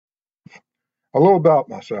A little about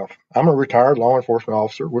myself. I'm a retired law enforcement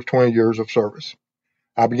officer with 20 years of service.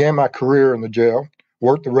 I began my career in the jail,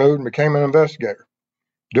 worked the road, and became an investigator.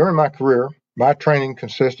 During my career, my training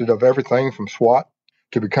consisted of everything from SWAT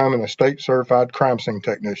to becoming a state-certified crime scene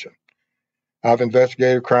technician. I've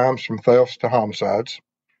investigated crimes from thefts to homicides.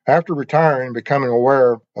 After retiring and becoming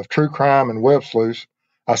aware of true crime and web sleuths,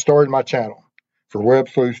 I started my channel for web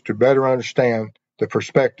sleuths to better understand the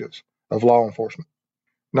perspectives of law enforcement.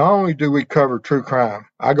 Not only do we cover true crime,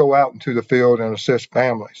 I go out into the field and assist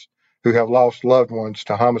families who have lost loved ones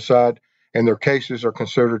to homicide and their cases are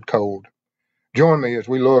considered cold. Join me as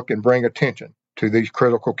we look and bring attention to these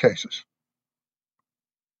critical cases.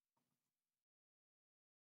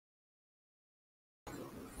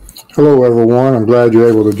 Hello, everyone. I'm glad you're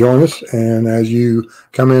able to join us. And as you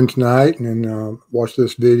come in tonight and watch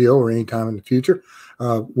this video or anytime in the future,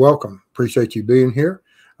 welcome. Appreciate you being here.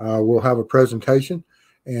 We'll have a presentation.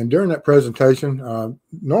 And during that presentation,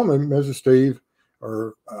 normally Mrs. Steve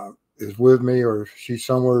is with me, or she's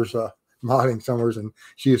somewhere modding somewhere, and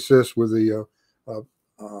she assists with the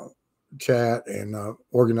chat and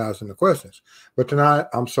organizing the questions. But tonight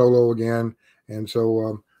I'm solo again, and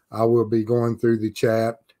so I will be going through the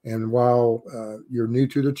chat. And while you're new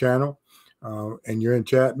to the channel and you're in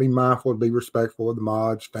chat, be mindful to be respectful of the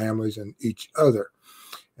mods, families, and each other.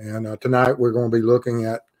 And tonight we're going to be looking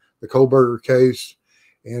at the Kohberger case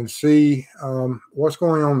and see what's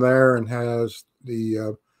going on there, and have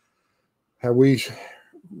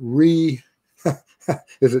we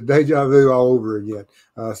is it deja vu all over again,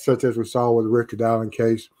 such as we saw with the Richard Allen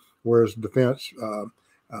case, whereas the defense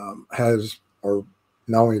has, or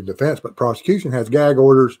not only the defense, but prosecution has gag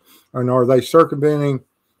orders, and are they circumventing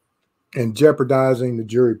and jeopardizing the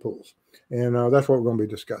jury pools? And that's what we're going to be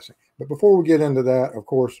discussing. But before we get into that, of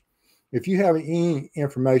course, if you have any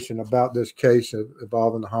information about this case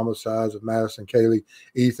involving the homicides of Madison, Kaylee,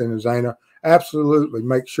 Ethan, and Zana, absolutely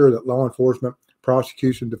make sure that law enforcement,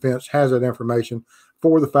 prosecution, defense has that information,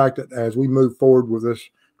 for the fact that as we move forward with this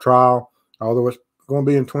trial, although it's going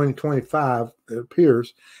to be in 2025, it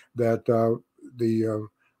appears that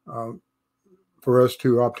for us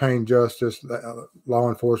to obtain justice, law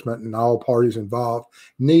enforcement and all parties involved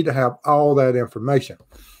need to have all that information.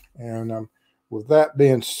 And with that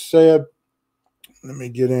being said, let me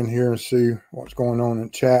get in here and see what's going on in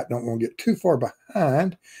chat. Don't want to get too far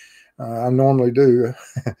behind. I normally do.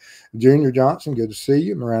 Junior Johnson, good to see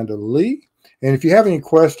you. Miranda Lee. And if you have any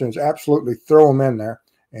questions, absolutely throw them in there,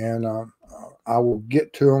 and I will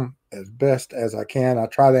get to them as best as I can. I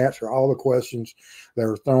try to answer all the questions that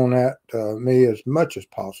are thrown at me as much as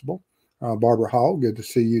possible. Barbara Hall, good to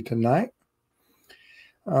see you tonight.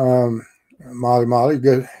 Molly,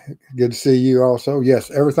 good to see you also. Yes,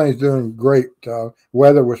 everything's doing great.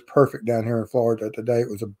 Weather was perfect down here in Florida today. It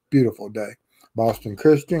was a beautiful day. Boston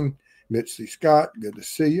Christian, Mitzi Scott, good to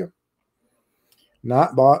see you.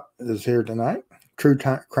 Nightbot is here tonight. True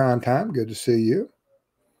Crime Time, good to see you.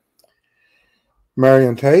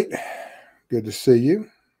 Marion Tate, good to see you.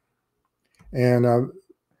 And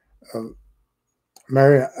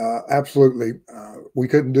Mary, absolutely, we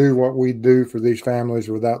couldn't do what we do for these families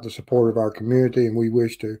without the support of our community, and we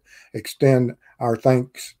wish to extend our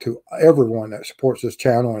thanks to everyone that supports this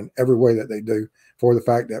channel in every way that they do, for the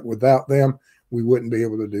fact that without them, we wouldn't be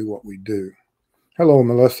able to do what we do. Hello,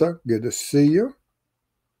 Melissa. Good to see you.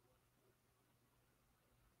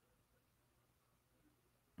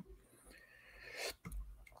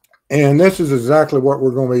 And this is exactly what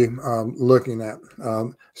we're going to be looking at.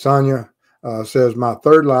 Sonia says, my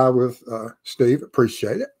third live with Steve.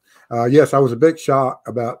 Appreciate it. Yes, I was a big shock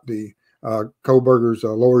about the Kohberger's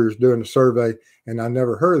lawyers doing the survey, and I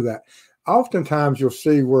never heard of that. Oftentimes you'll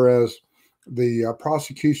see, whereas the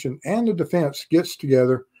prosecution and the defense gets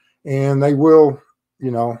together, and they will,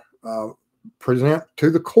 present to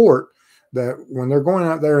the court that when they're going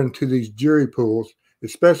out there into these jury pools,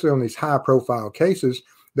 especially on these high-profile cases,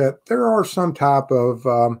 that there are some type of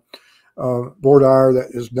voir dire that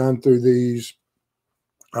is done through these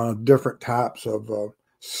different types of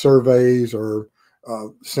surveys, or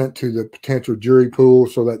sent to the potential jury pool,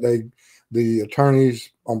 so that the attorneys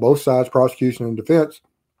on both sides, prosecution and defense,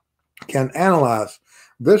 can analyze.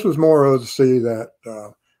 This was more of to see that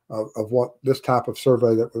of what this type of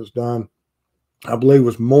survey that was done, I believe,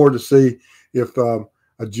 was more to see if a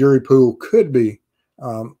jury pool could be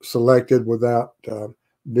selected without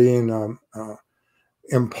being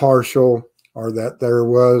impartial, or that there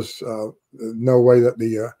was no way that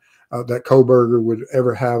that Kohberger would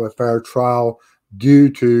ever have a fair trial due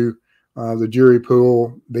to the jury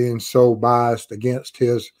pool being so biased against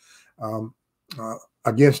him.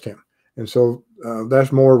 And so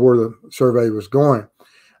that's more where the survey was going.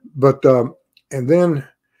 But and then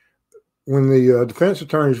when the defense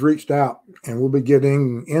attorneys reached out, and we'll be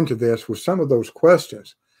getting into this with some of those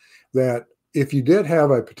questions, that if you did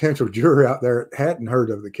have a potential juror out there that hadn't heard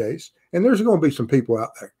of the case, and there's going to be some people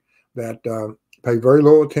out there that pay very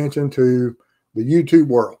little attention to the YouTube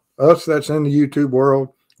world. Us that's in the YouTube world,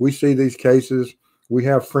 we see these cases. We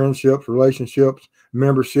have friendships, relationships,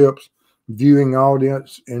 memberships, viewing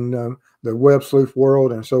audience in the web sleuth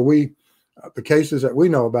world. And so the cases that we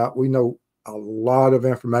know about, we know a lot of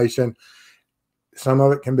information. Some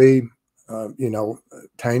of it can be,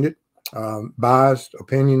 tainted, biased,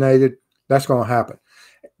 opinionated. That's going to happen.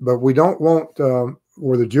 But we don't want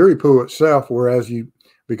where the jury pool itself,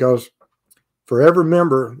 because for every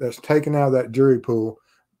member that's taken out of that jury pool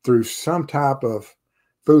through some type of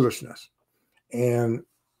foolishness, and,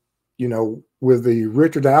 with the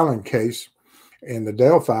Richard Allen case in the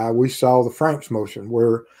Delphi, we saw the Franks motion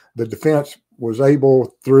where the defense was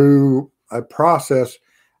able, through a process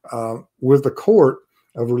with the court,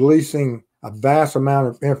 of releasing a vast amount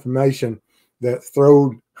of information that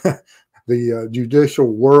threw the judicial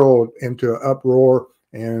world into an uproar.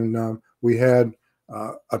 And we had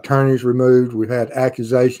attorneys removed. We had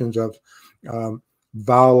accusations of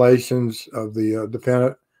violations of the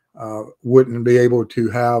defendant wouldn't be able to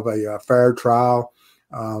have a fair trial.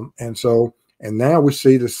 And now we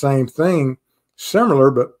see the same thing,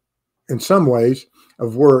 similar, but in some ways,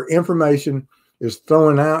 of where information is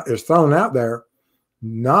thrown out there,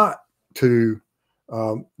 not to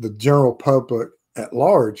the general public at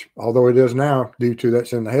large, although it is now due to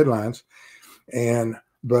that's in the headlines,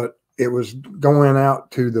 but it was going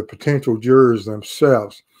out to the potential jurors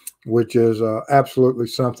themselves, which is absolutely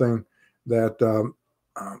something that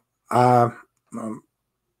I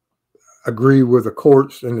agree with the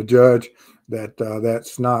courts and the judge that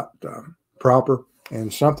that's not proper,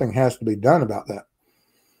 and something has to be done about that.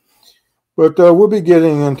 But we'll be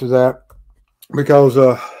getting into that because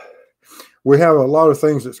we have a lot of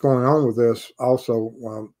things that's going on with this.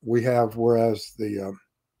 Also, we have, whereas the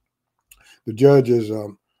judge is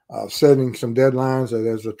setting some deadlines that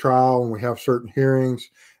there's a trial and we have certain hearings,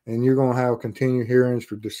 and you're going to have continued hearings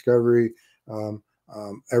for discovery,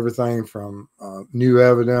 everything from new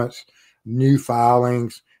evidence, new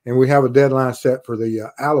filings, and we have a deadline set for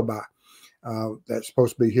the alibi that's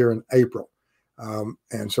supposed to be here in April.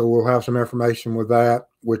 And so we'll have some information with that,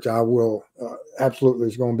 which I will absolutely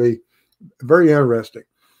is going to be very interesting.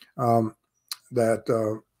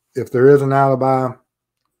 That if there is an alibi,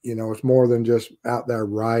 it's more than just out there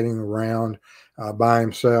riding around by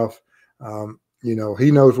himself. He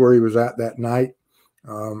knows where he was at that night,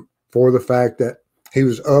 for the fact that he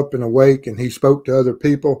was up and awake and he spoke to other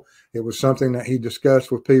people. It was something that he discussed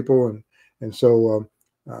with people. And so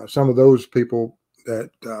some of those people that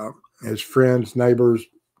his friends, neighbors,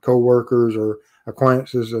 co-workers, or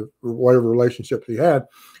acquaintances of whatever relationships he had,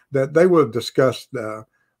 that they would have discussed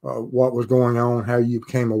what was going on, how you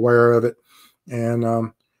became aware of it.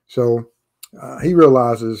 And so he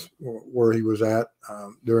realizes where he was at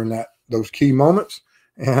during those key moments.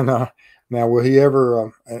 And now, will he ever,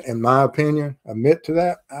 in my opinion, admit to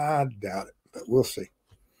that? I doubt it, but we'll see.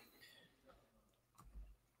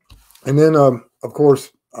 And then, of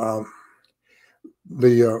course,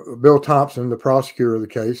 Bill Thompson, the prosecutor of the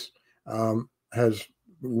case, has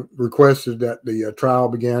requested that the trial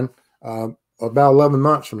begin about 11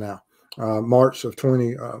 months from now, March of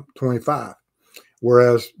 2025,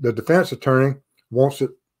 whereas the defense attorney wants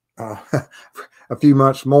it a few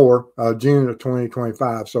months more, June of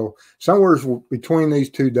 2025. So somewhere between these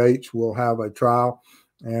two dates, we'll have a trial,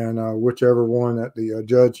 and whichever one that the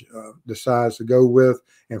judge decides to go with,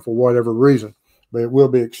 and for whatever reason. But it will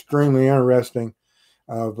be extremely interesting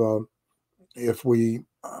of if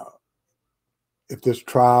this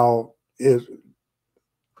trial is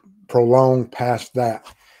prolonged past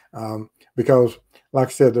that, because, like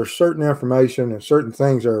I said, there's certain information and certain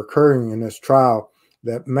things that are occurring in this trial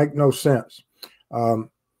that make no sense,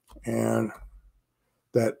 and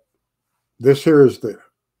that this here is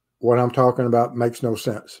what I'm talking about makes no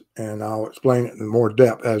sense, and I'll explain it in more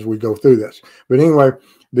depth as we go through this. But anyway,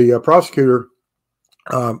 the prosecutor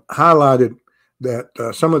highlighted that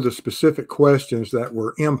some of the specific questions that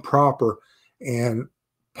were improper and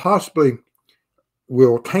possibly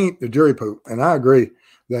will taint the jury pool. And I agree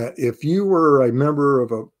that if you were a member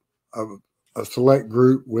of a select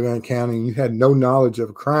group within a county and you had no knowledge of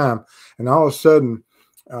a crime, and all of a sudden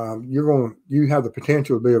you have the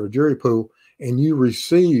potential to be of a jury pool, and you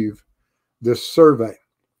receive this survey,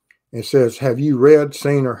 It says, have you read,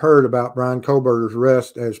 seen, or heard about Brian Kohberger's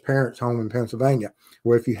arrest at his parents' home in Pennsylvania?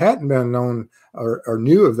 Well, if you hadn't been known or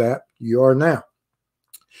knew of that, you are now.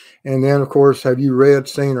 And then, of course, have you read,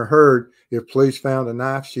 seen, or heard if police found a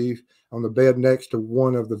knife sheath on the bed next to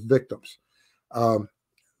one of the victims?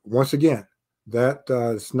 Once again, that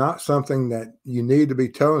is not something that you need to be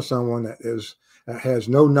telling someone that has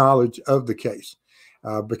no knowledge of the case.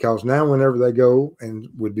 Because now whenever they go and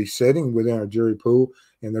would be sitting within a jury pool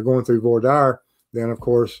and they're going through voir dire, then, of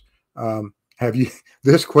course, have you –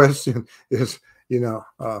 this question is,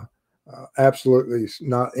 absolutely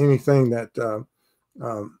not anything that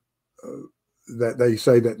that they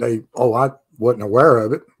say that I wasn't aware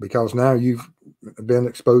of it, because now you've been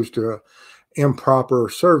exposed to an improper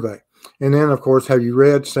survey. And then, of course, have you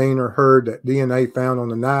read, seen, or heard that DNA found on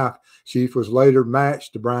the knife sheath was later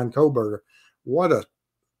matched to Brian Kohberger? What a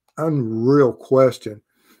unreal question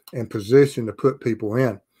and position to put people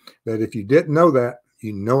in, that if you didn't know that,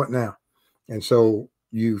 you know it now. And so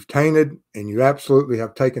you've tainted, and you absolutely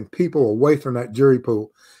have taken people away from that jury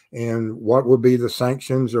pool. And what would be the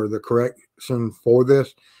sanctions or the correction for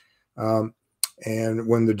this? And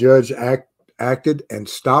when the judge acted and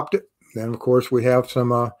stopped it, then, of course, we have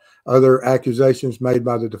some other accusations made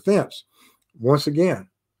by the defense. Once again,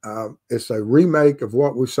 it's a remake of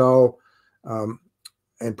what we saw,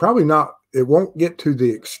 and probably not, it won't get to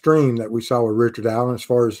the extreme that we saw with Richard Allen as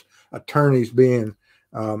far as attorneys being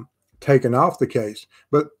taken off the case.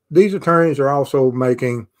 But these attorneys are also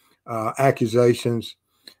making accusations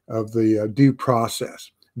of the due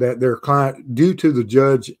process, that their client, due to the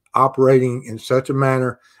judge operating in such a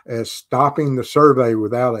manner as stopping the survey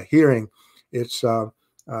without a hearing, it's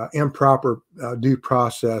improper due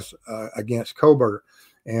process against Kohberger.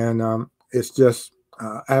 And it's just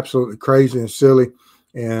absolutely crazy and silly.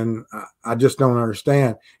 And I just don't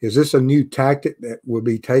understand. Is this a new tactic that will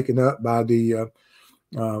be taken up by the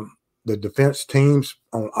defense teams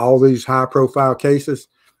on all these high-profile cases?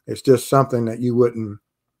 It's just something that you wouldn't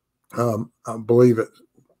believe it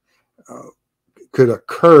could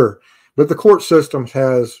occur. But the court system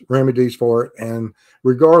has remedies for it, and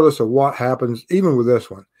regardless of what happens, even with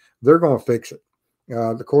this one, they're going to fix it.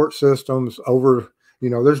 The court system's over.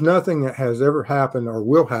 There's nothing that has ever happened or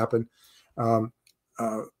will happen that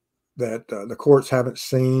the courts haven't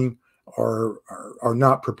seen or are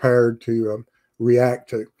not prepared to react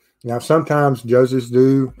to. Now, sometimes judges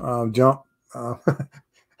do jump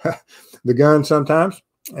the gun sometimes,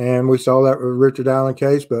 and we saw that with Richard Allen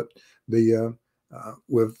case. But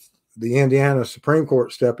with the Indiana Supreme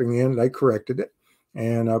Court stepping in, they corrected it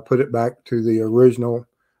and put it back to the original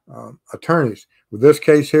attorneys. With this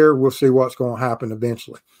case here, we'll see what's going to happen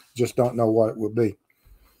eventually. Just don't know what it will be.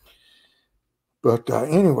 But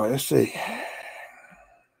anyway, let's see.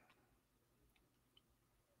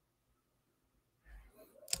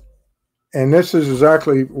 And this is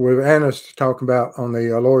exactly what Anna's talking about on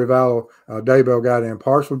the Lori Vallow Daybell Guide, an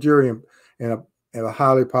impartial jury in a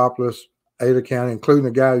highly populous Ada County, including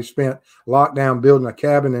a guy who spent lockdown building a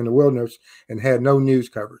cabin in the wilderness and had no news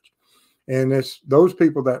coverage. And it's those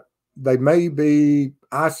people that they may be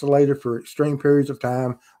isolated for extreme periods of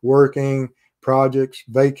time, working, projects,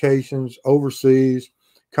 vacations, overseas,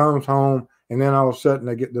 comes home, and then all of a sudden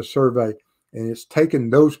they get this survey, and it's taking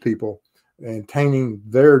those people and tainting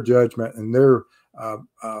their judgment and their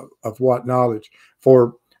of what knowledge.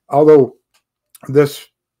 For although this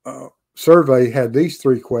survey had these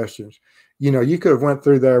three questions, you could have went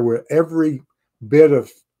through there with every bit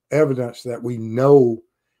of evidence that we know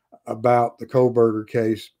about the Kohberger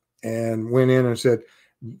case and went in and said,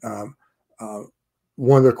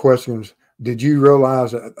 one of the questions, did you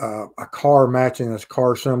realize a car matching a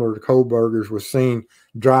car similar to Kohberger's was seen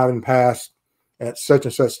driving past at such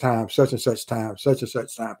and such time, such and such time, such and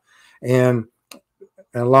such time, and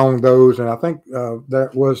along those, and I think that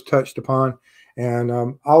was touched upon. And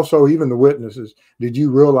also even the witnesses, did you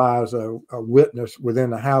realize a witness within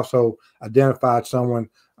the household identified someone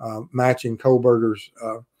matching Kohberger's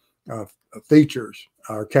features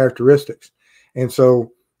or characteristics? And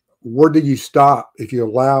so where do you stop if you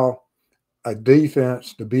allow a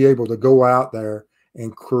defense to be able to go out there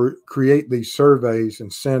and create these surveys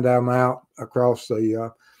and send them out across the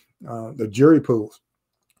jury pools?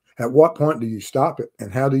 At what point do you stop it,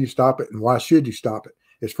 and how do you stop it, and why should you stop it?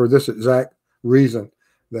 It's for this exact reason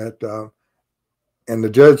that, and the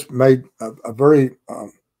judge made a very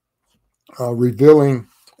revealing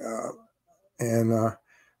and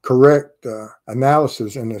correct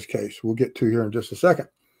analysis in this case. We'll get to here in just a second.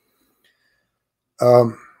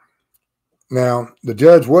 Now, the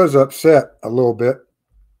judge was upset a little bit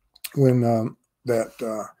when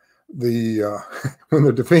that when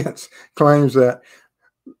the defense claims that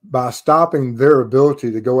by stopping their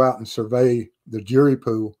ability to go out and survey the jury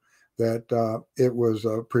pool, that it was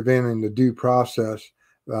preventing the due process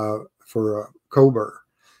for Kohberger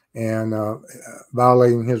and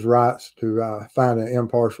violating his rights to find an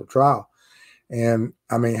impartial trial. And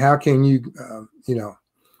I mean, how can you,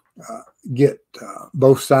 get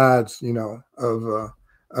both sides,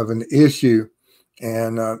 of an issue,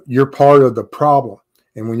 and you're part of the problem.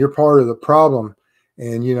 And when you're part of the problem,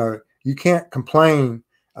 and you can't complain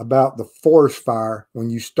about the forest fire when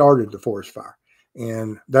you started the forest fire,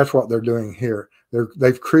 and that's what they're doing here.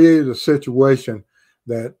 They've created a situation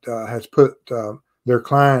that has put their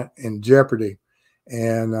client in jeopardy,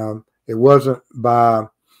 and it wasn't by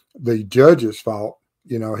the judge's fault.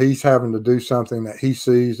 He's having to do something that he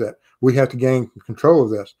sees that we have to gain control of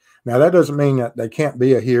this. Now, that doesn't mean that there can't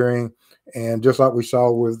be a hearing. And just like we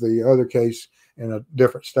saw with the other case in a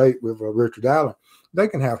different state with Richard Allen, they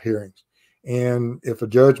can have hearings. And if a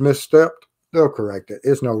judge misstepped, they'll correct it.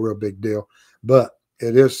 It's no real big deal. But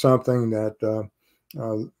it is something that,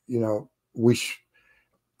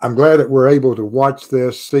 I'm glad that we're able to watch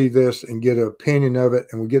this, see this, and get an opinion of it.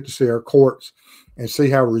 And we get to see our courts and see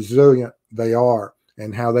how resilient they are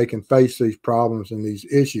and how they can face these problems and these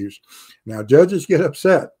issues. Now, judges get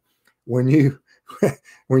upset when you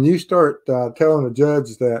start telling a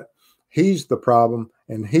judge that he's the problem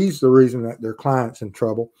and he's the reason that their client's in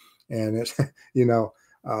trouble, and it's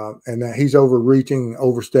and that he's overreaching,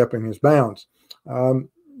 overstepping his bounds.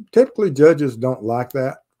 Typically, judges don't like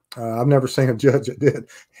that. I've never seen a judge that did,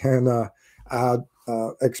 and I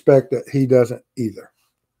expect that he doesn't either.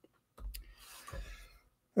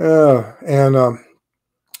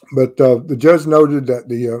 But the judge noted that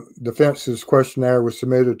the defense's questionnaire was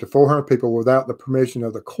submitted to 400 people without the permission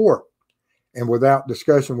of the court and without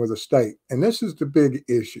discussion with the state. And this is the big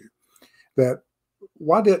issue, that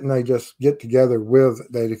why didn't they just get together with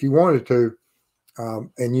that if you wanted to,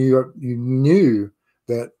 and you knew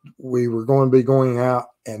that we were going to be going out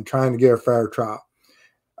and trying to get a fair trial.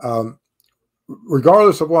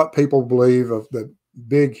 Regardless of what people believe of the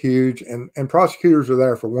big, huge, and prosecutors are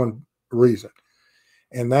there for one reason,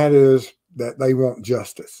 and that is that they want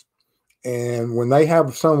justice. And when they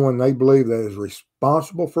have someone they believe that is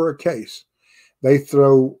responsible for a case, they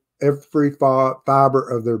throw every fiber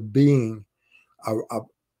of their being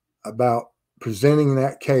about presenting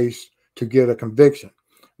that case to get a conviction.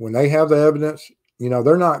 When they have the evidence,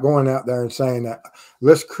 they're not going out there and saying that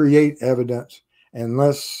let's create evidence and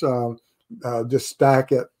let's just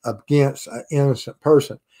stack it against an innocent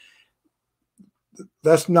person.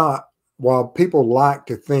 That's not, while people like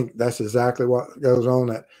to think that's exactly what goes on,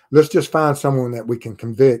 that let's just find someone that we can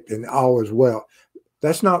convict and all is well.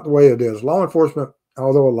 That's not the way it is. Law enforcement,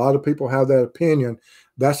 although a lot of people have that opinion,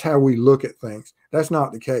 that's how we look at things. That's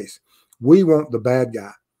not the case. We want the bad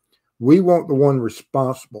guy. We want the one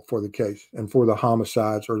responsible for the case and for the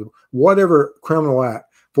homicides or whatever criminal act,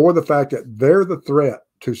 for the fact that they're the threat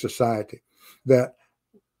to society. That,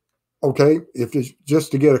 okay, if it's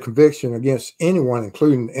just to get a conviction against anyone,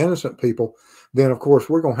 including innocent people, then of course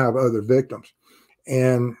we're going to have other victims.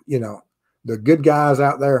 And, the good guys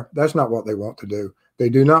out there, that's not what they want to do. They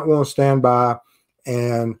do not want to stand by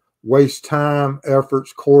and waste time,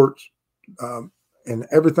 efforts, courts, and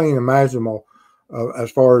everything imaginable as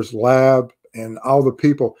far as lab and all the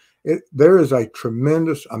people. There is a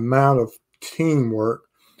tremendous amount of teamwork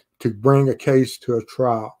to bring a case to a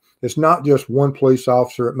trial. It's not just one police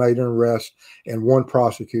officer that made an arrest and one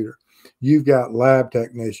prosecutor. You've got lab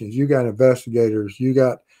technicians, you got investigators, you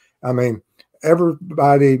got,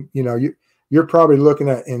 everybody, you're probably looking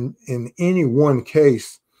at in any one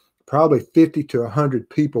case, probably 50 to 100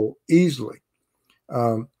 people easily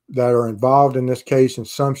that are involved in this case in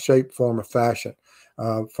some shape, form, or fashion,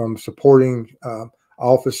 from supporting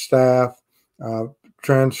office staff,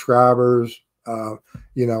 transcribers,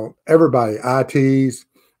 everybody, ITs,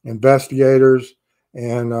 investigators,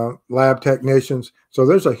 and lab technicians. So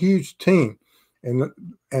there's a huge team, and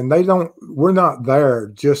we're not there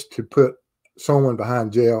just to put someone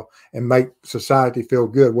behind jail and make society feel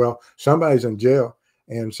good. Well, somebody's in jail,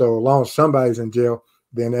 and so as long as somebody's in jail,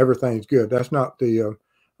 then everything's good. That's not the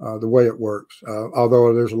way it works.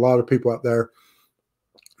 Although there's a lot of people out there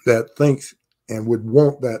that thinks and would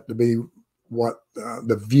want that to be what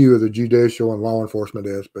the view of the judicial and law enforcement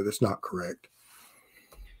is, but it's not correct.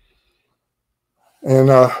 And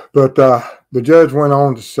but the judge went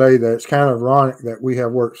on to say that it's kind of ironic that we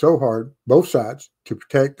have worked so hard, both sides, to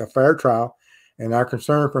protect a fair trial. And our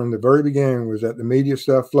concern from the very beginning was that the media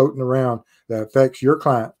stuff floating around that affects your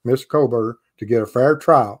client, Mr. Kohberger, to get a fair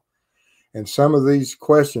trial. And some of these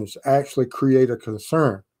questions actually create a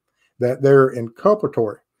concern that they're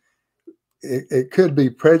inculpatory. It could be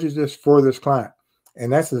prejudice for this client.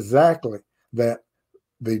 And that's exactly that.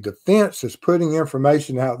 The defense is putting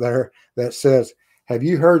information out there that says, have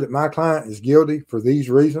you heard that my client is guilty for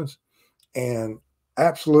these reasons? And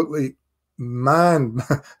absolutely mind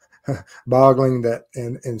boggling that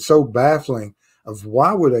and so baffling of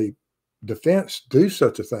why would a defense do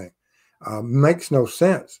such a thing? Makes no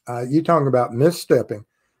sense. You're talking about misstepping.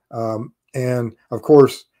 And of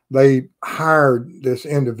course, they hired this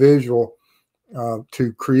individual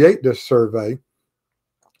to create this survey.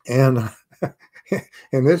 And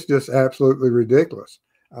and it's just absolutely ridiculous.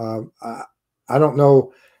 I don't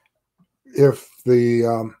know if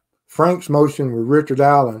the Frank's motion with Richard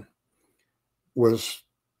Allen was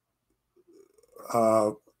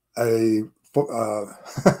a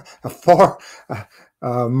far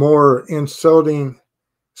more insulting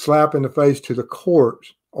slap in the face to the court,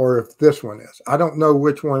 or if this one is. I don't know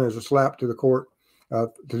which one is a slap to the court,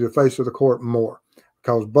 to the face of the court more,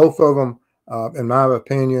 because both of them, in my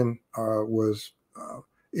opinion, was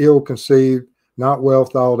ill-conceived, not well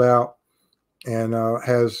thought out, and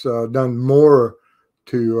has done more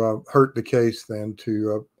to hurt the case than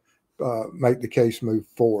to make the case move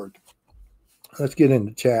forward. Let's get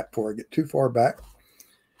into chat before I get too far back.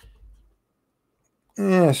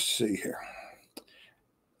 Let's see here.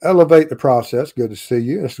 Elevate the Process, good to see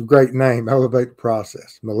you. That's a great name, Elevate the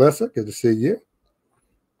Process. Melissa, good to see you.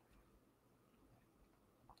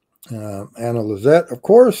 Anna Lizette, of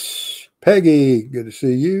course. Peggy, good to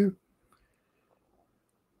see you.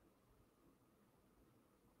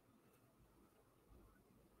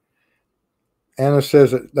 Anna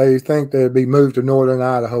says that they think they'd be moved to northern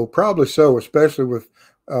Idaho. Probably so, especially with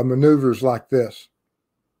maneuvers like this.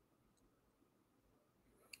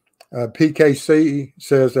 PKC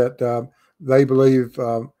says that they believe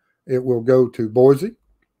it will go to Boise.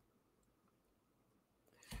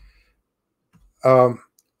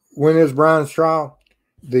 When is Brian's trial?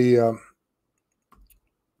 The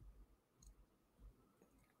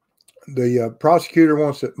prosecutor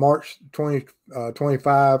wants it March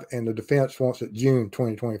 2025, and the defense wants it June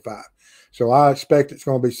 2025. So I expect it's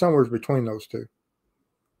going to be somewhere between those two.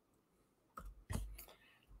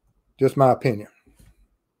 Just my opinion.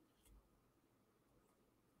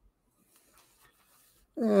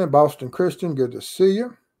 And Boston Christian, good to see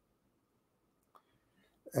you.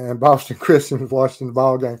 And Boston Christian is watching the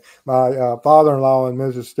ball game. My father-in-law and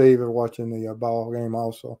Mrs. Steve are watching the ball game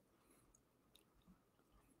also.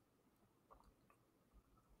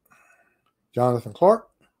 Jonathan Clark.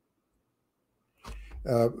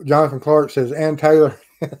 Jonathan Clark says, Ann Taylor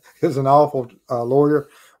is an awful lawyer,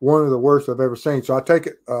 one of the worst I've ever seen. So I take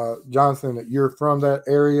it, Jonathan, that you're from that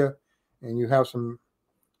area and you have some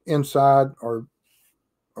inside, or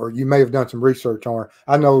you may have done some research on her.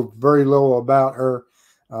 I know very little about her,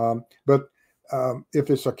 but if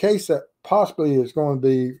it's a case that possibly is going to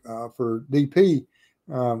be for DP,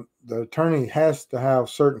 the attorney has to have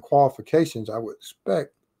certain qualifications, I would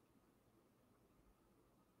expect.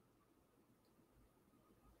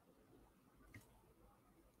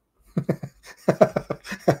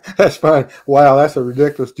 That's funny. Wow, that's a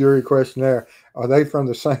ridiculous jury questionnaire. Are they from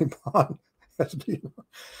the same pond? That's beautiful.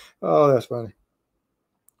 Oh, that's funny.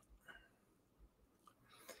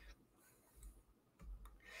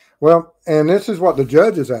 Well, and this is what the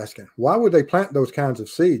judge is asking. Why would they plant those kinds of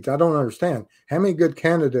seeds? I don't understand. How many good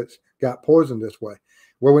candidates got poisoned this way?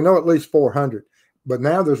 Well, we know at least 400, but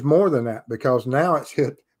now there's more than that, because now it's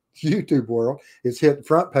hit YouTube world. It's hit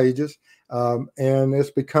front pages, and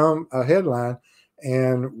it's become a headline.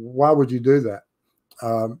 And why would you do that?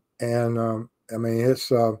 I mean,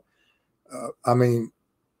 it's, I mean,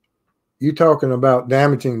 you talking about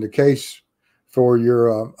damaging the case for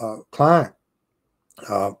your client.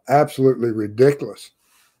 Absolutely ridiculous.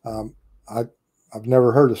 I've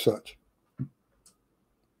never heard of such.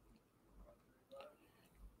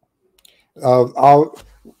 If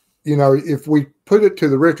we put it to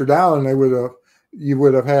the Richard Allen, you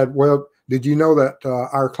would have had, well, did you know that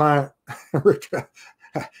our client, Richard,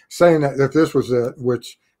 saying that if this was it,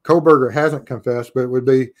 which Kohberger hasn't confessed, but it would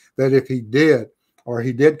be that if he did, or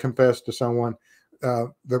he did confess to someone,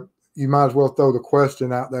 you might as well throw the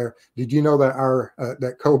question out there. Did you know that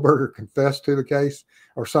that Kohberger confessed to the case,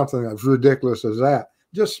 or something as ridiculous as that?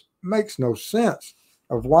 Just makes no sense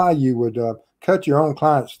of why you would cut your own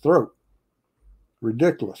client's throat.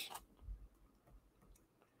 Ridiculous.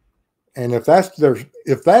 And if that's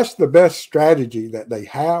the best strategy that they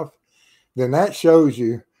have, then that shows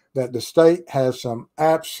you that the state has some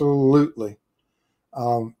absolutely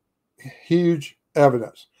huge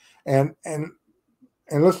evidence. And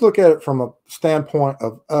let's look at it from a standpoint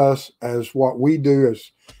of us as what we do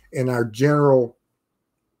as in our general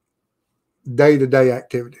day-to-day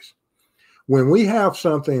activities. When we have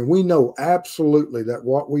something, we know absolutely that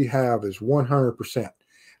what we have is 100%.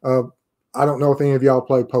 I don't know if any of y'all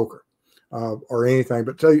play poker or anything,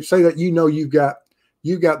 but say that you've got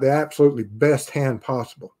the absolutely best hand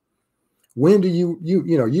possible. When do you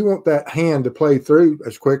want that hand to play through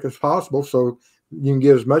as quick as possible so you can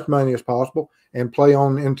get as much money as possible and play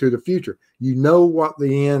on into the future. You know what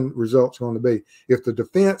the end result's going to be. If the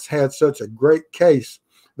defense had such a great case,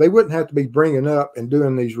 they wouldn't have to be bringing up and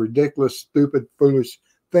doing these ridiculous, stupid, foolish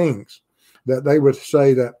things. That they would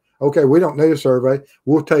say that, okay, we don't need a survey.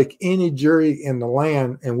 We'll take any jury in the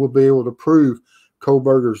land and we'll be able to prove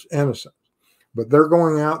Kohberger's innocent. But they're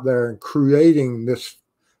going out there and creating this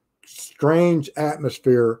strange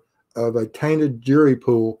atmosphere of a tainted jury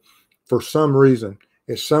pool for some reason.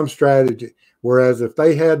 It's some strategy. Whereas if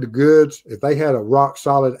they had the goods, if they had a rock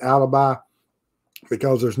solid alibi,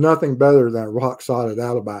 because there's nothing better than a rock solid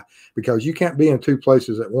alibi, because you can't be in two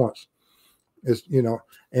places at once. It's,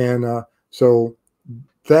 so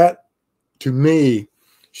that to me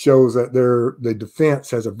shows that the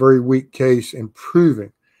defense has a very weak case in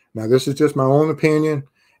proving. Now, this is just my own opinion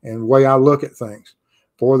and the way I look at things.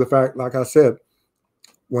 For the fact, like I said,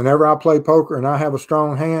 whenever I play poker and I have a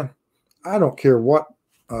strong hand, I don't care what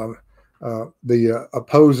the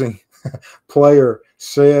opposing player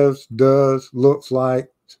says, does, looks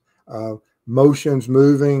like, motions,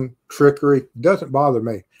 moving, trickery. Doesn't bother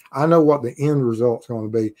me. I know what the end result's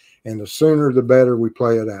going to be, and the sooner the better we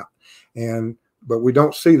play it out. But we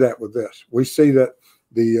don't see that with this. We see that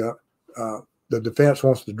the defense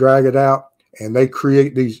wants to drag it out, and they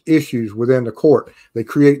create these issues within the court. They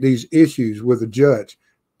create these issues with the judge,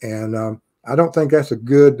 and I don't think that's a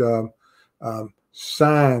good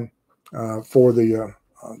sign for the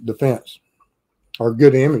defense or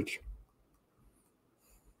good image.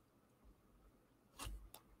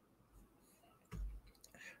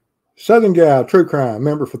 Southern Gal, True Crime,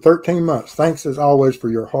 member for 13 months. Thanks as always for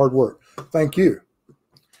your hard work. Thank you.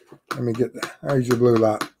 Let me get that. There's your blue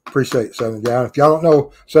light. Appreciate it, Southern Gal. If y'all don't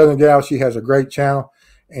know Southern Gal, she has a great channel,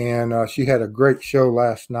 and she had a great show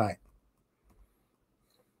last night.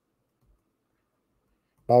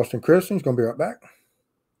 Boston Christian's going to be right back.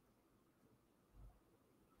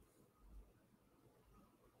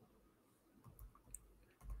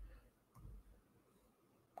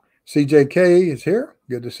 CJK is here.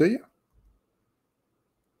 Good to see you.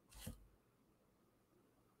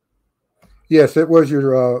 Yes, it was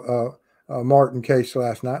your Martin case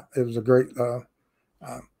last night. It was a great,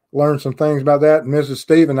 learned some things about that. And Mrs.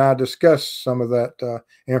 Steve and I discussed some of that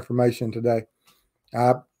information today.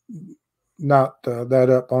 I not that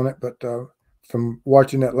up on it, but from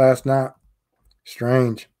watching it last night,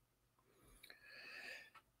 strange.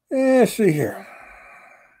 Let's see here.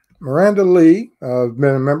 Miranda Lee,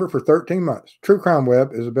 been a member for 13 months. True Crime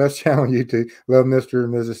Web is the best channel on YouTube. Love Mr.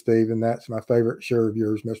 and Mrs. Steve, and that's my favorite share of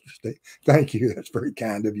yours, Mr. Steve. Thank you. That's very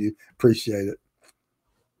kind of you. Appreciate it.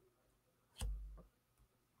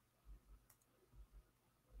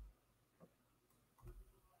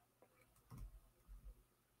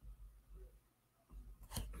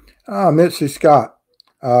 Mitzi Scott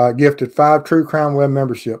gifted 5 True Crime Web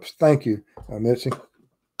memberships. Thank you, Mitzi.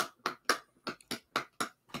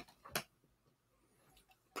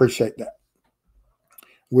 Appreciate that.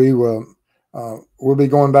 We will we'll be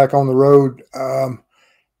going back on the road.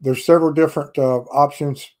 There's several different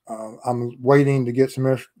options. I'm waiting to get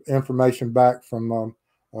some information back from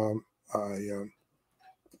a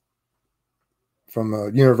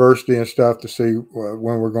university and stuff to see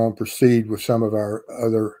when we're going to proceed with some of our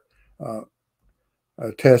other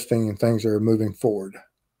testing and things that are moving forward.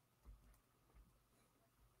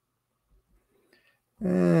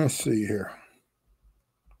 Let's see here.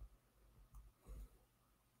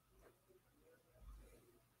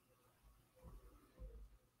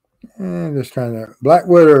 And just trying to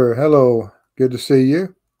Blackwater, hello, good to see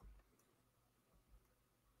you.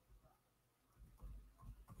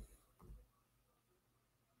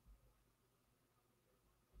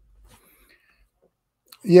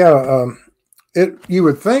 Yeah, you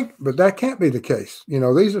would think, but that can't be the case.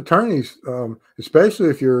 These attorneys, especially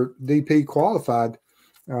if you're DP qualified,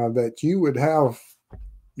 that you would have,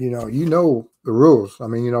 the rules. I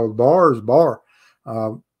mean, bar is bar.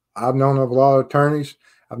 I've known of a lot of attorneys.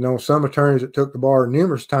 I've known some attorneys that took the bar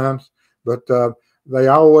numerous times, but they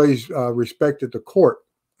always respected the court.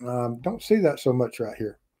 Don't see that so much right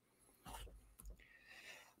here.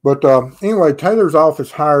 But anyway, Taylor's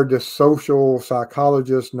office hired this social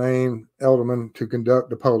psychologist named Edelman to conduct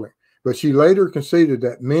the polling. But she later conceded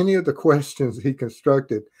that many of the questions he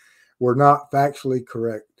constructed were not factually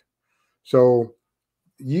correct. So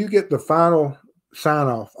you get the final sign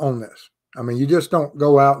off on this. I mean, you just don't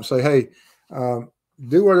go out and say, hey,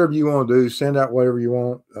 do whatever you want to do, send out whatever you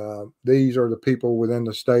want. These are the people within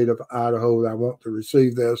the state of Idaho that I want to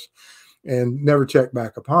receive this, and never check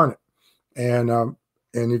back upon it. And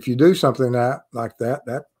if you do something like that,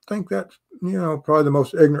 I think that's, probably the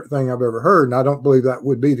most ignorant thing I've ever heard. And I don't believe that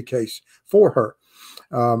would be the case for her.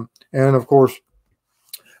 And of course,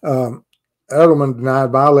 Edelman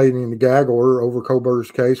denied violating the gag order over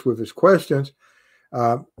Kohberger's case with his questions,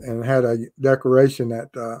 and had a declaration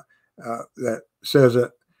that says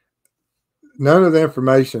that none of the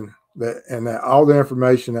information that all the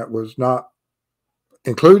information that was not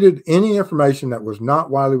included, any information that was not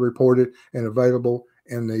widely reported and available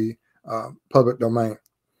in the public domain.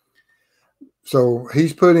 So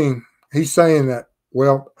he's saying that,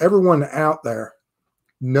 well, everyone out there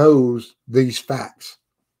knows these facts,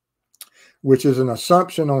 which is an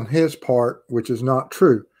assumption on his part, which is not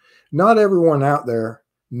true. Not everyone out there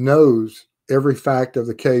knows every fact of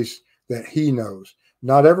the case that he knows.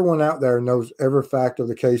 Not everyone out there knows every fact of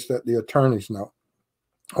the case that the attorneys know,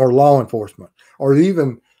 or law enforcement, or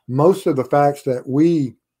even most of the facts that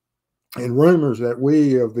we and rumors that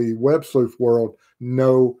we of the web sleuth world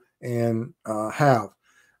know and have,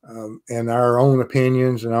 and our own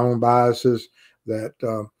opinions and our own biases that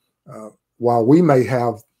while we may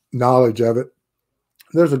have knowledge of it,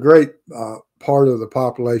 there's a great part of the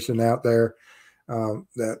population out there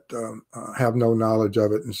that have no knowledge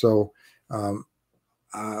of it. And so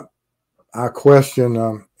I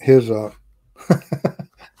question his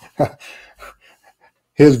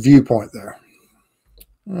his viewpoint there.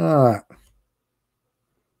 All right.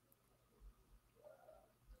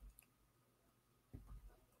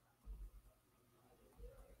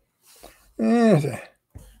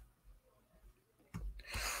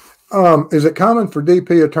 Is it common for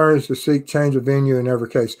DP attorneys to seek change of venue in every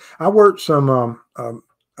case? I worked some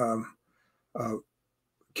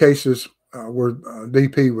cases where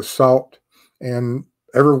DP was sought, and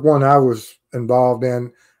every one I was involved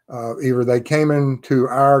in, either they came into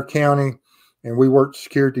our county and we worked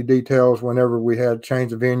security details whenever we had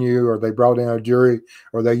change of venue, or they brought in a jury,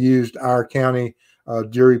 or they used our county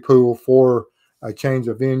jury pool for a change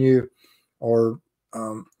of venue, or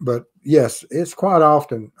but yes, it's quite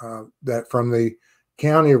often that from the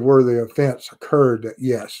county of where the offense occurred, that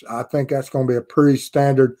yes, I think that's going to be a pretty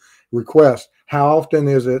standard request. How often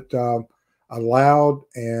is it allowed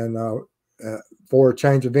and for a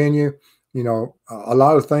change of venue? A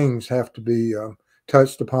lot of things have to be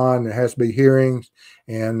touched upon. There has to be hearings,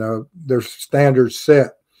 and there's standards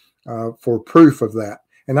set for proof of that.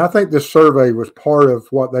 And I think this survey was part of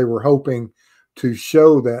what they were hoping to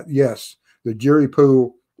show, that yes, the jury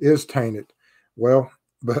pool is tainted. Well,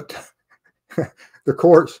 but the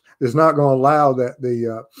courts is not going to allow that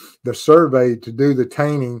the survey to do the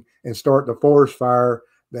tainting and start the forest fire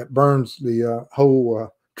that burns the whole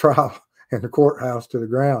trial in the courthouse to the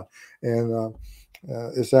ground. And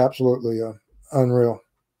it's absolutely unreal.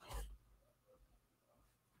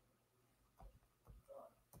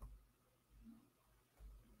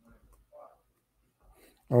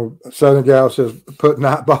 Oh, Southern Gal says, put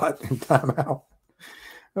Nightbot in timeout.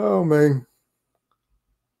 Oh, man.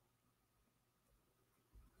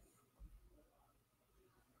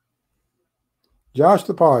 Josh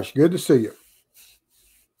the Posh, good to see you.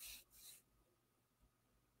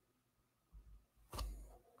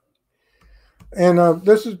 And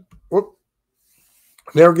this is,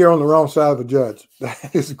 never get on the wrong side of a judge.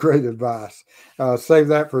 That is great advice. Save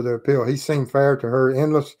that for the appeal. He seemed fair to her.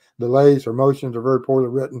 Endless delays. Her motions are very poorly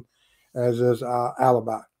written, as is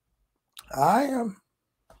alibi. I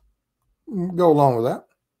go along with that.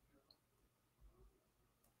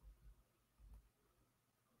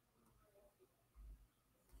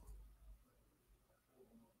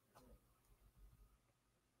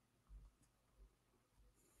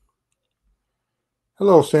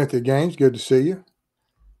 Hello, Cynthia Gaines. Good to see you.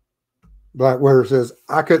 Blackwater says,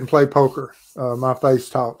 I couldn't play poker. My face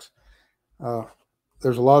talks.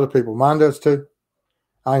 There's a lot of people. Mine does too.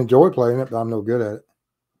 I enjoy playing it, but I'm no good at it.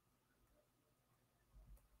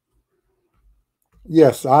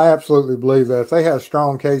 Yes, I absolutely believe that if they had a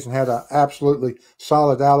strong case and had an absolutely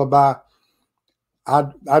solid alibi,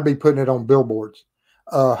 I'd be putting it on billboards.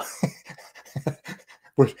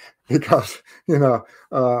 Because,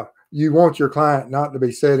 you want your client not to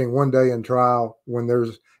be sitting one day in trial when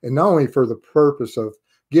there's, and not only for the purpose of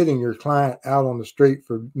getting your client out on the street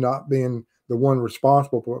for not being the one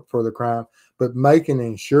responsible for the crime, but making and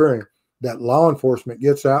ensuring that law enforcement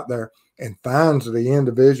gets out there and finds the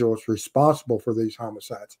individuals responsible for these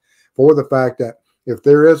homicides. For the fact that if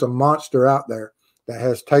there is a monster out there that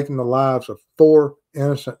has taken the lives of 4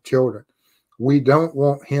 innocent children, we don't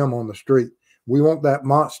want him on the street. We want that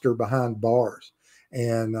monster behind bars.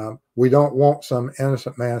 And we don't want some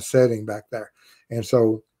innocent man sitting back there. And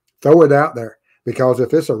so throw it out there, because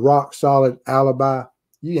if it's a rock solid alibi,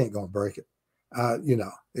 you ain't going to break it.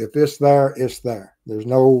 If it's there, it's there. There's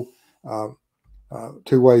no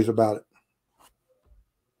two ways about it.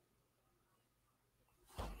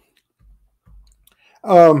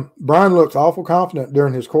 Brian looks awful confident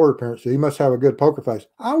during his court appearance. He must have a good poker face.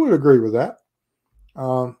 I would agree with that.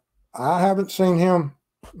 I haven't seen him.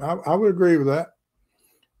 I would agree with that.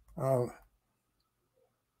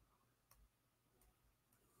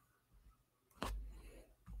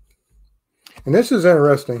 And this is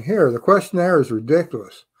interesting here. The questionnaire is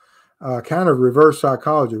ridiculous. Kind of reverse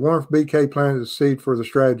psychology. Wonder if BK planted the seed for the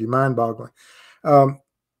strategy. Mind-boggling.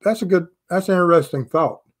 That's an interesting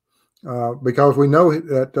thought, because we know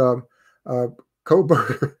that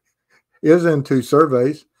Kohberger is into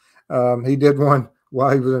surveys. He did one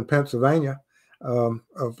while he was in Pennsylvania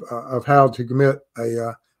of how to commit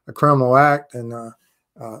a criminal act and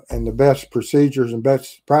the best procedures and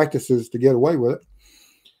best practices to get away with it.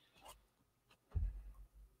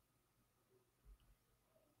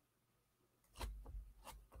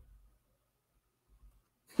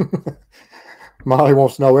 Molly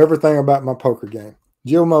wants to know everything about my poker game.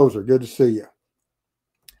 Jill Moser, good to see you.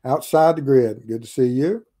 Outside the Grid, good to see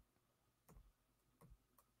you.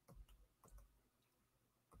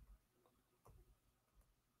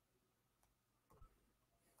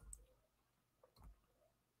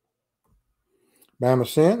 Bama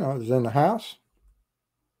Sin is in the house.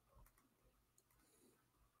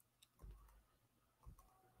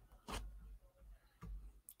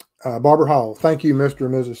 Barbara Hall, thank you, Mr.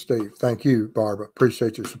 and Mrs. Steve. Thank you, Barbara.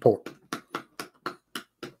 Appreciate your support.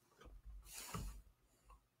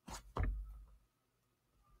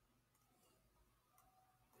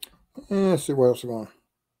 And let's see what else is going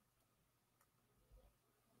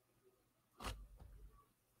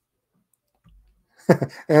on.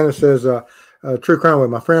 Anna says, true crime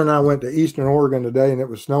with my friend and I went to Eastern Oregon today, and it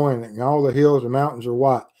was snowing, and all the hills and mountains are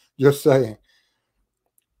white. Just saying.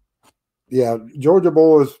 Yeah, Georgia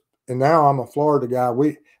boys, and now I'm a Florida guy.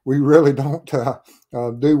 We really don't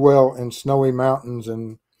do well in snowy mountains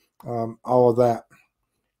and all of that.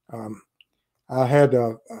 I had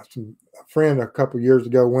a friend a couple of years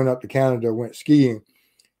ago went up to Canada, went skiing.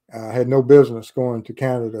 Had no business going to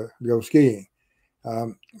Canada to go skiing,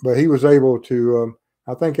 but he was able to.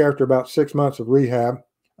 I think after about 6 months of rehab,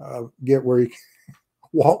 get where he can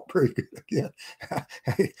walk pretty good again.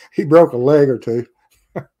 He broke a leg or two.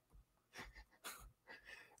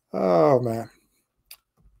 Oh, man.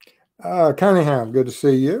 Cunningham, good to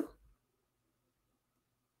see you.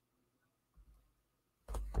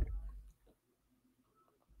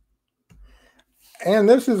 And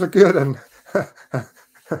this is a good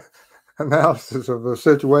analysis of the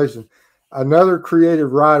situation. Another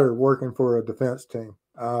creative writer working for a defense team.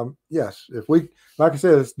 Yes, if we, like I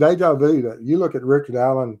said, it's deja vu that you look at Richard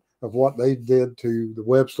Allen of what they did to the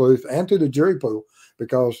web sleuth and to the jury pool,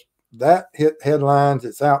 because that hit headlines.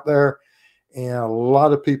 It's out there, and a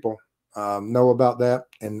lot of people know about that.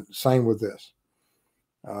 And same with this.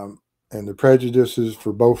 And the prejudices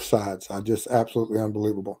for both sides are just absolutely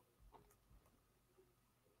unbelievable.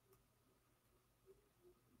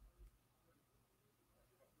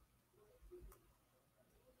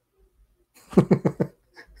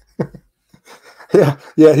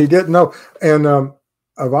 Yeah, he didn't know. And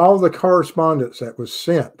of all the correspondence that was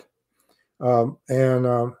sent, I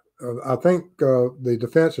think the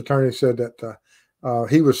defense attorney said that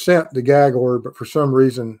he was sent the gag order, but for some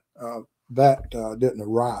reason that didn't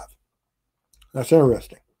arrive. That's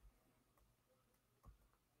interesting.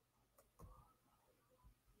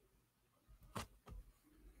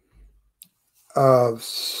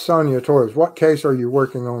 Sonia Torres, what case are you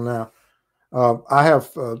working on now? I have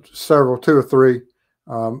several, 2 or 3.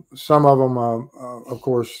 Some of them, of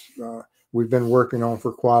course, we've been working on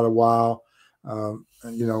for quite a while.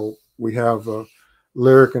 We have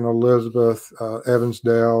Lyric and Elizabeth,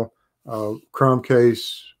 Evansdale, Crumb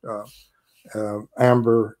case,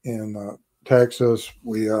 Amber in Texas.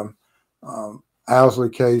 We Owsley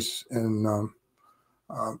case in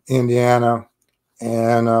Indiana,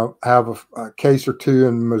 and have a case or 2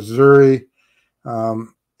 in Missouri,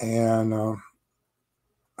 and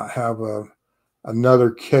I have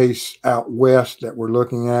another case out west that we're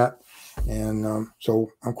looking at. And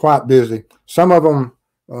so I'm quite busy. Some of them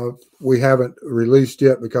we haven't released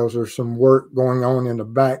yet because there's some work going on in the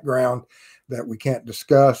background that we can't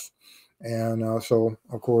discuss. And so,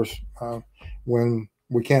 of course, when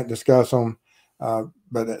we can't discuss them,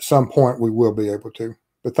 but at some point we will be able to.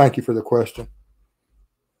 But thank you for the question.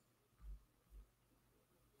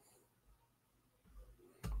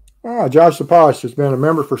 Josh the Polish has been a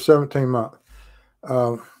member for 17 months.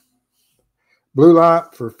 Blue Light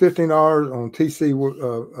for $15 on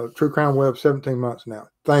TC True Crime Web, 17 months now.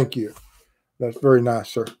 Thank you. That's very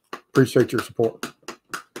nice, sir. Appreciate your support.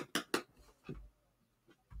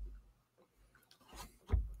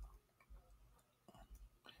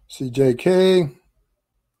 CJK.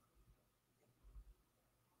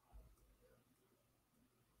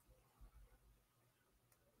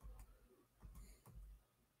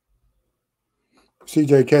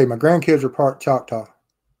 CJK. My grandkids are part Choctaw.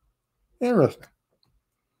 Interesting.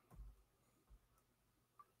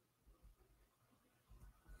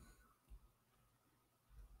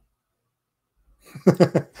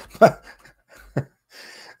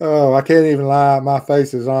 Oh, I can't even lie. My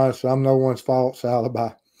face is honest. I'm no one's false alibi.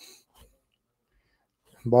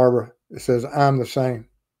 Barbara, it says, I'm the same.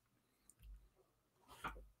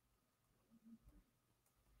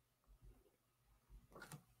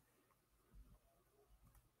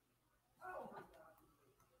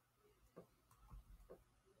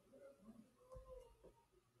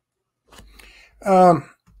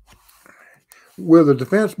 Will the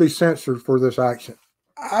defense be censored for this action?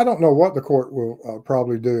 I don't know what the court will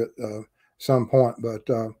probably do at some point, but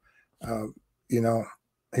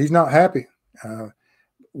he's not happy.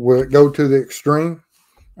 Will it go to the extreme?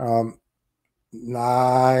 I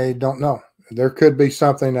don't know. There could be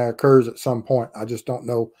something that occurs at some point. I just don't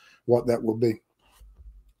know what that will be.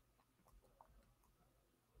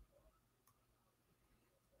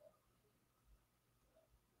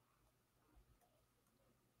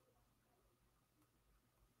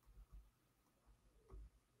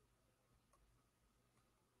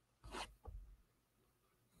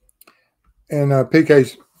 And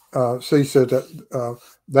PKC said that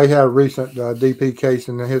they had a recent DP case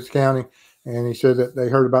in his county, and he said that they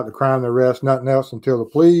heard about the crime, the arrest, nothing else until the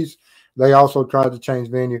pleas. They also tried to change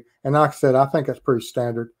venue. And like I said, I think that's pretty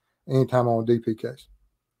standard anytime on a DP case.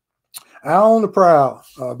 Al on the Prowl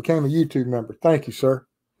became a YouTube member. Thank you, sir.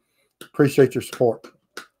 Appreciate your support.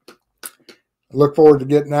 Look forward to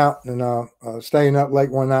getting out and staying up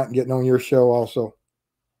late one night and getting on your show also.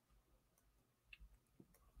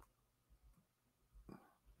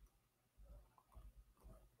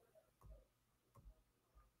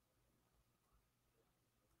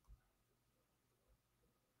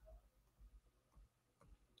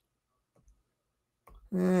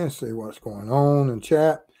 Let's see what's going on in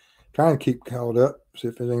chat. Trying to keep caught up. See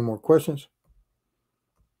if there's any more questions.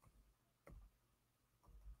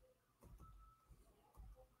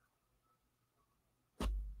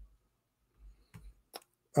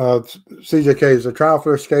 CJK, is the trial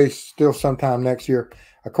for this case still sometime next year?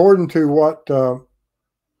 According to what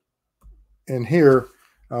in here,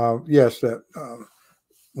 yes, that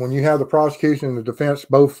when you have the prosecution and the defense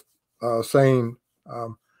both saying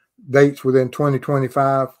dates within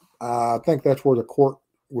 2025, I think that's where the court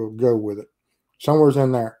will go with it. Somewhere's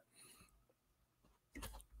in there.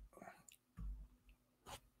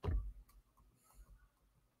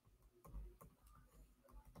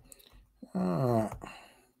 All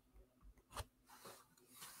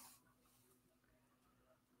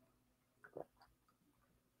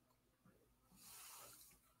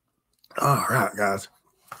right, guys.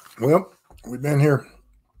 Well, we've been here.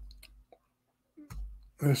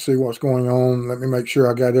 Let's see what's going on. Let me make sure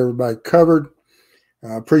I got everybody covered.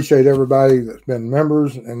 I appreciate everybody that's been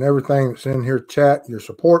members and everything that's in here chat, your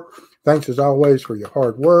support. Thanks as always for your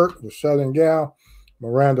hard work. The Southern Gal,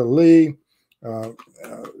 Miranda Lee,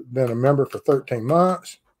 been a member for 13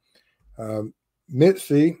 months.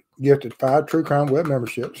 Mitzi gifted 5 True Crime Web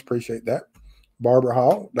memberships. Appreciate that. Barbara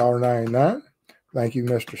Hall, $1.99. Thank you,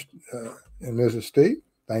 Mr. And Mrs. Steve.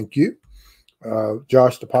 Thank you.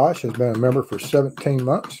 Josh DePosh has been a member for 17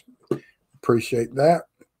 months. Appreciate that.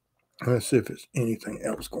 Let's see if there's anything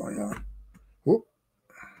else going on. Whoop.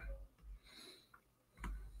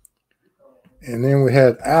 And then we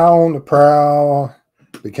had Al on the Prowl,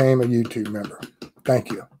 became a YouTube member.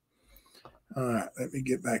 Thank you. All right, let me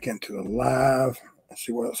get back into the live. Let's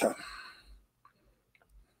see what else happened.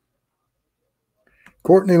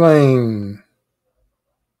 Courtney Lane.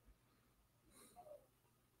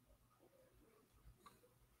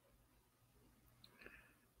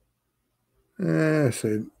 Let's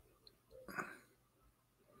see.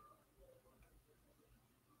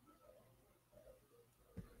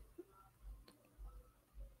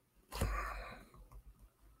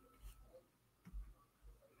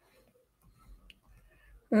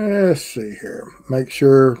 Let's see here. Make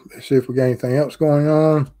sure, see if we got anything else going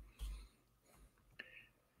on.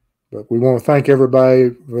 But we want to thank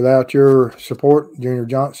everybody. Without your support, Junior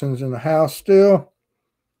Johnson's in the house still.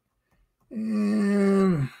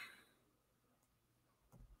 And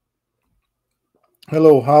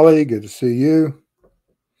hello, Holly. Good to see you.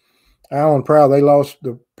 Alan Proud, they lost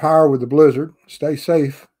the power with the blizzard. Stay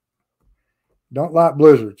safe. Don't like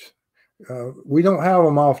blizzards. We don't have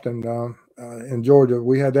them often in Georgia.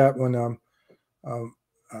 We had that when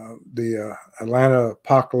the Atlanta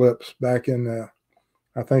apocalypse back in,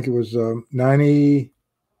 I think it was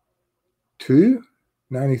 92,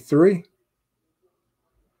 93.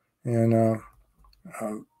 And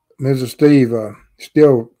Mrs. Steve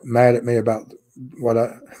still mad at me about what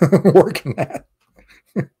I'm working at.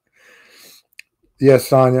 Yes,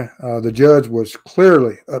 Sonia, the judge was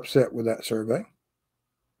clearly upset with that survey.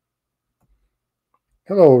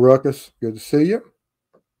 Hello, Ruckus. Good to see you.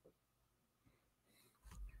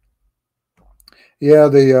 Yeah,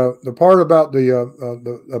 the part about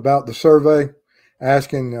the survey,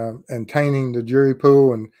 asking and tainting the jury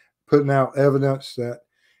pool and putting out evidence that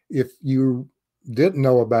if you didn't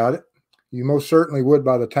know about it, you most certainly would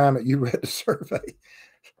by the time that you read the survey.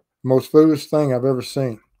 Most foolish thing I've ever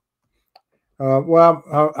seen. Well,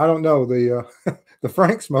 I don't know. The the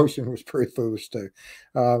Franks motion was pretty foolish too.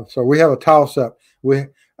 So we have a toss up. We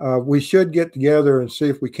should get together and see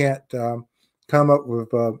if we can't come up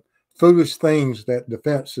with foolish things that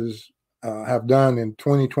defenses have done in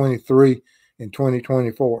 2023 and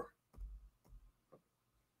 2024.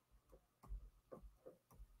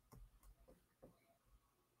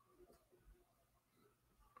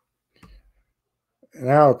 And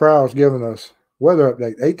Al Prowl is giving us weather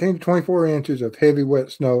update: 18 to 24 inches of heavy wet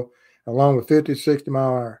snow, along with 50 to 60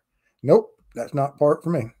 mile an hour. Nope, that's not part for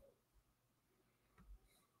me.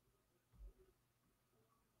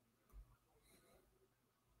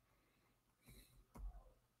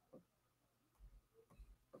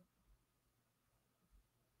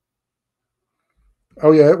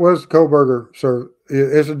 Oh yeah, it was Kohberger survey.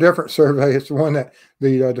 It's a different survey. It's the one that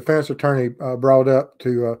the defense attorney brought up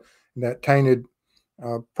to that Tainted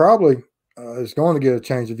probably is going to get a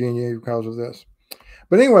change of venue because of this.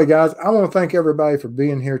 But anyway, guys, I want to thank everybody for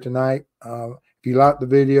being here tonight. If you like the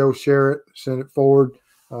video, share it, send it forward,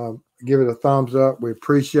 give it a thumbs up. We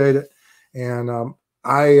appreciate it. And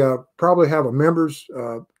I probably have a members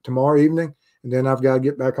tomorrow evening, and then I've got to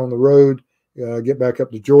get back on the road, get back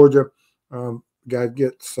up to Georgia. Got to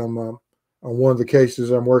get some on one of the cases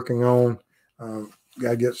I'm working on. Got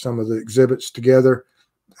to get some of the exhibits together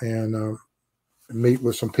and meet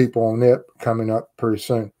with some people on it coming up pretty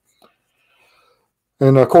soon.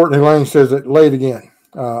 And Courtney Lane says it late again.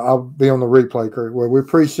 I'll be on the replay crew. Well, we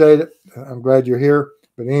appreciate it. I'm glad you're here.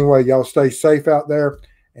 But anyway, y'all stay safe out there.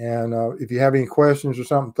 And if you have any questions or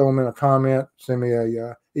something, throw them in a comment. Send me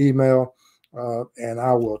a email, and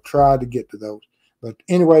I will try to get to those. But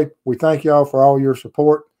anyway, we thank y'all for all your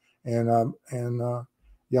support, and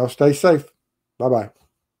y'all stay safe. Bye-bye.